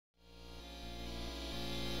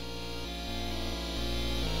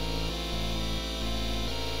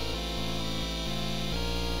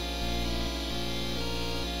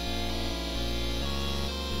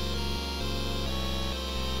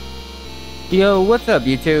Yo, what's up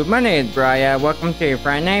YouTube? My name is Bryai. Welcome to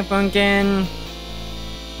Friday Night Funkin'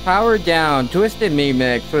 Powerdown Twisted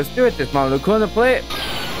remix. Let's do it. This model cool to play it.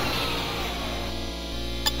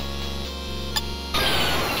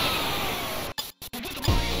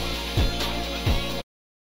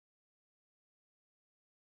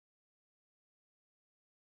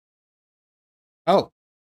 Oh.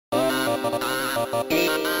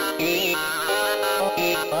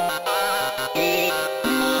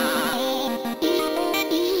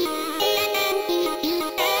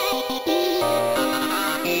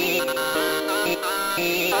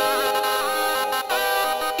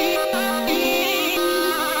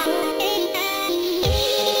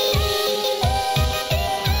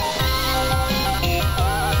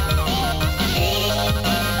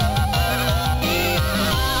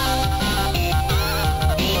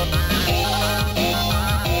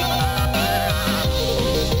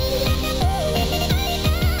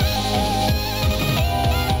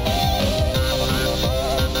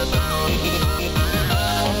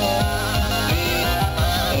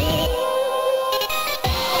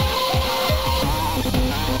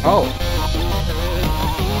 Oh.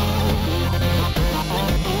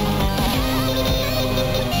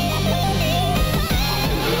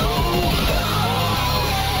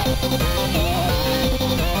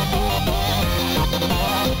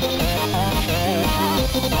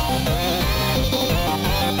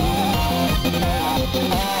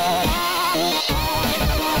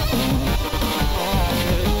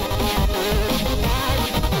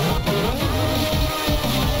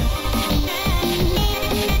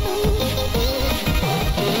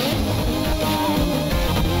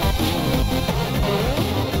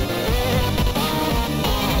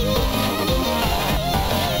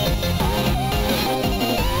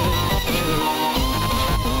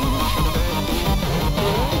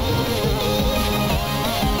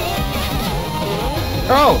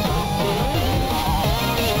 Oh!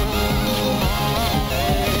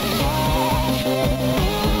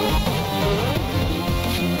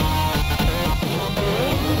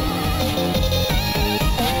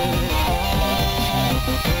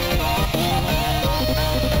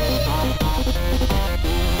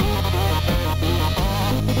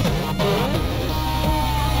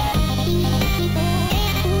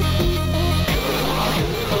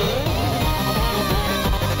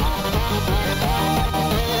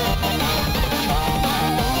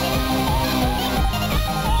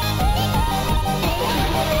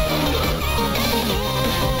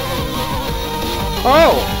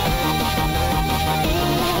 Oh!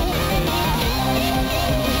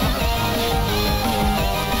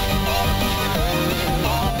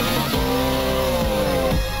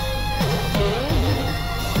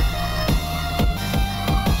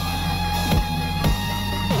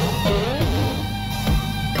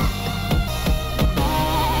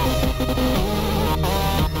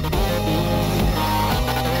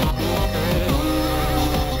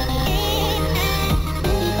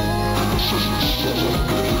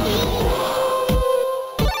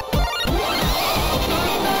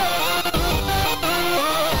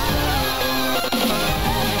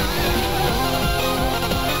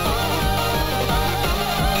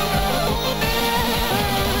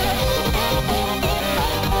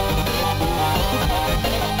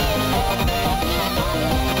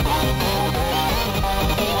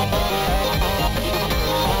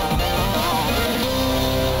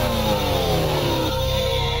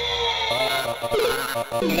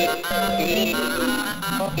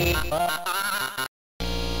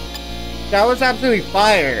 That was absolutely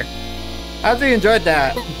fire. I absolutely enjoyed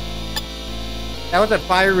that. That was a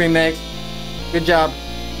fire remix. Good job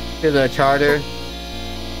to the charter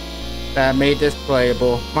that made this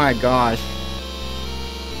playable. My gosh.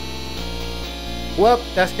 Well,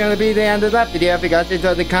 that's gonna be the end of that video. If you guys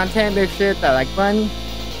enjoyed the content, make sure to hit that like button.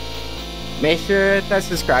 Make sure to hit that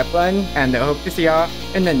subscribe button, and I hope to see y'all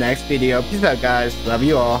in the next video. Peace out, guys. Love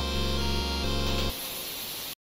you all.